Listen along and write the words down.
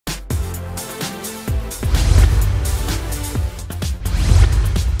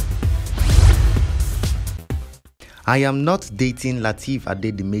I am not dating Lateef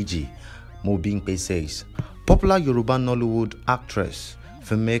Adedimeji, Mo Bimpe says. Popular Yoruba-Nollywood actress,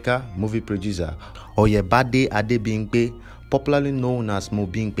 filmmaker, movie producer Oyebade Adebimpe, popularly known as Mo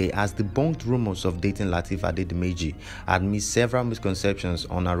Bimpe, has debunked rumors of dating Lateef Adedimeji, admits several misconceptions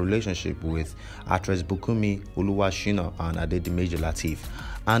on her relationship with actress Bukunmi, Oluwashina and Adedimeji Lateef.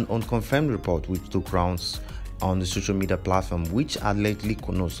 An unconfirmed report which took rounds on the social media platform, which allegedly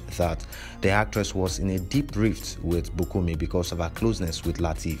connotes that the actress was in a deep rift with Bukunmi because of her closeness with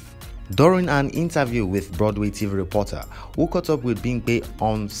Lateef. During an interview with Broadwaytv reporter who caught up with Bimpe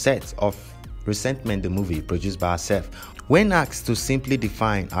on set of Resentment, the movie produced by herself, when asked to simply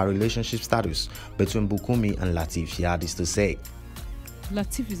define her relationship status between Bukunmi and Lateef, she had this to say.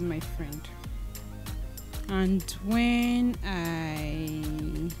 Lateef is my friend, and when I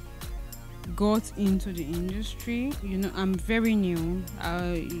got into the industry, I'm very new.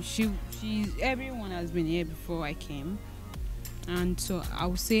 Everyone has been here before I came, and so I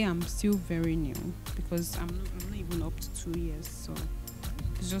would say I'm still very new because I'm not even up to 2 years, so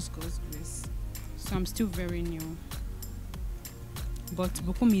it's just God's grace. So I'm still very new. But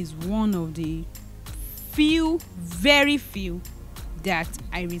Bukunmi is one of the very few that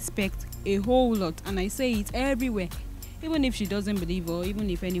I respect a whole lot, and I say it everywhere. Even if she doesn't believe, or even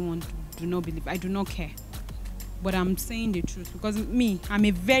if anyone do not believe, I do not care. But I'm saying the truth because I'm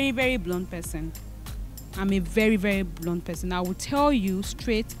a very, very blunt person. I'm a very, very blunt person. I will tell you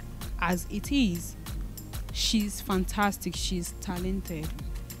straight as it is. She's fantastic. She's talented.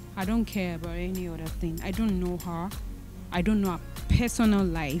 I don't care about any other thing. I don't know her. I don't know her personal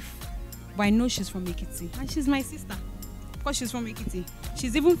life. But I know she's from Ekiti. And she's my sister. Because she's from Ekiti.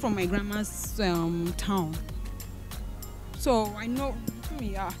 She's even from my grandma's town. So I know,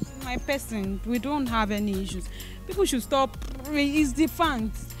 she's my person. We don't have any issues. People should stop. It's the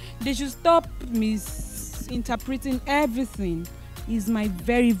fans. They should stop misinterpreting everything. He's my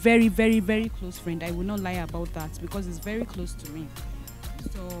very, very, very, very close friend. I will not lie about that because it's very close to me.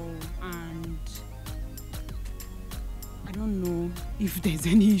 So, and I don't know if there's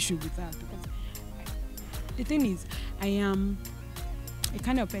any issue with that because the thing is, I am a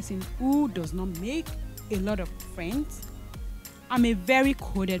kind of person who does not make a lot of friends. I'm a very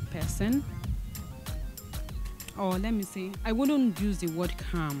coded person. Or let me say, I wouldn't use the word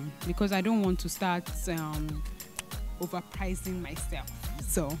calm because I don't want to start overpricing myself.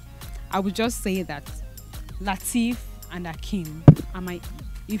 So I would just say that Lateef and Akim are my,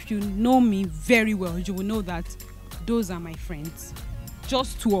 if you know me very well, you will know that those are my friends.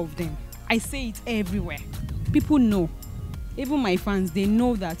 Just two of them. I say it everywhere. People know. Even my fans, they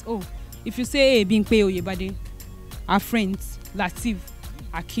know that, oh, if you say, hey, Bimpe, Oyebade, our friends, Lateef,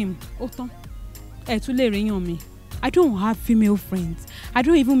 Akim, Oton, me. I don't have female friends. I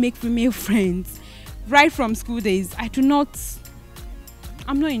don't even make female friends. Right from school days, I'm not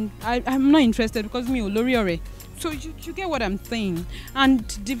interested because me Oloriore. So you get what I'm saying. And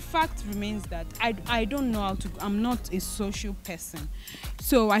the fact remains that I don't know how to, I'm not a social person.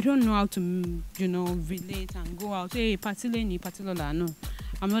 So I don't know how to, relate and go out, hey, patilola, no.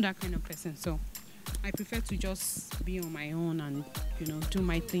 I'm not that kind of person. So I prefer to just be on my own and, do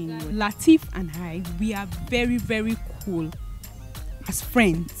my thing. Lateef and I, we are very, very cool as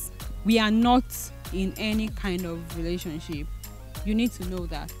friends. We are not in any kind of relationship. You need to know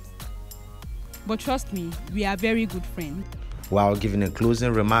that. But trust me, we are very good friends. While giving a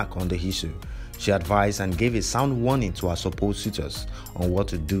closing remark on the issue, she advised and gave a sound warning to her supposed suitors on what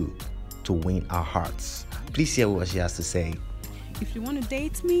to do to win our hearts. Please hear what she has to say. If you want to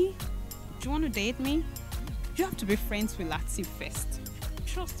date me, you have to be friends with Lateef first.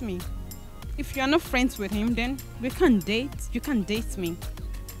 Trust me. If you are not friends with him, then we can't date. You can't date me.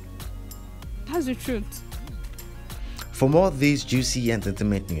 That's the truth. For more of these juicy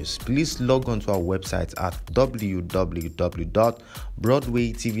entertainment news, please log on to our website at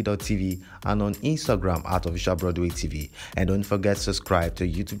www.broadwaytv.tv and on Instagram at official Broadway TV. And don't forget to subscribe to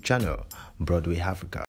our YouTube channel, Broadway Africa.